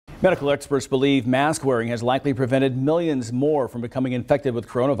Medical experts believe mask wearing has likely prevented millions more from becoming infected with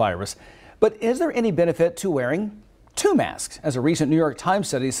coronavirus. But is there any benefit to wearing two masks, as a recent New York Times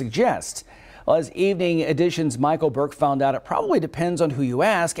study suggests? Well, as Evening Edition's Michael Burke found out, it probably depends on who you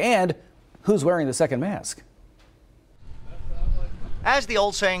ask and who's wearing the second mask. As the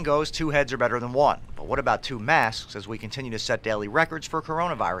old saying goes, two heads are better than one. But what about two masks as we continue to set daily records for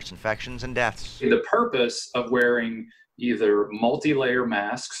coronavirus infections and deaths? The purpose of wearing either multi-layer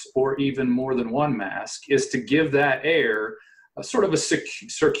masks or even more than one mask is to give that air a sort of a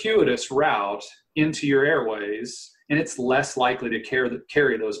circuitous route into your airways, and it's less likely to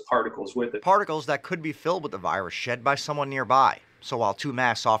carry those particles with it. Particles that could be filled with the virus shed by someone nearby. So while two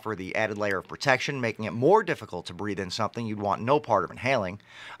masks offer the added layer of protection, making it more difficult to breathe in something you'd want no part of inhaling,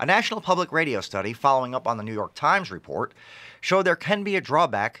 a National Public Radio study following up on the New York Times report showed there can be a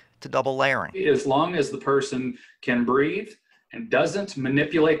drawback to double layering. As long as the person can breathe and doesn't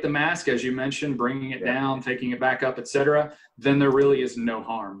manipulate the mask, as you mentioned, bringing it down, taking it back up, etc., then there really is no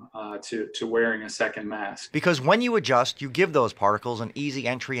harm to wearing a second mask. Because when you adjust, you give those particles an easy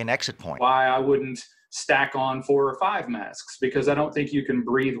entry and exit point. Why I wouldn't stack on 4 or 5 masks, because I don't think you can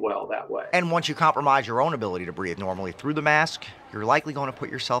breathe well that way. And once you compromise your own ability to breathe normally through the mask, you're likely going to put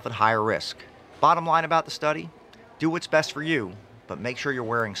yourself at higher risk. Bottom line about the study, do what's best for you, but make sure you're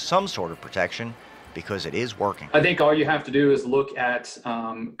wearing some sort of protection because it is working. I think all you have to do is look at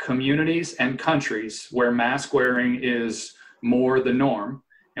communities and countries where mask wearing is more the norm.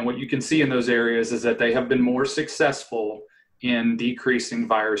 And what you can see in those areas is that they have been more successful in decreasing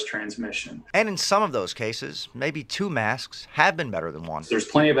virus transmission. And in some of those cases, maybe two masks have been better than one. There's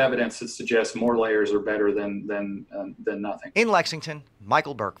plenty of evidence that suggests more layers are better than nothing. In Lexington,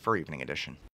 Michael Burke for Evening Edition.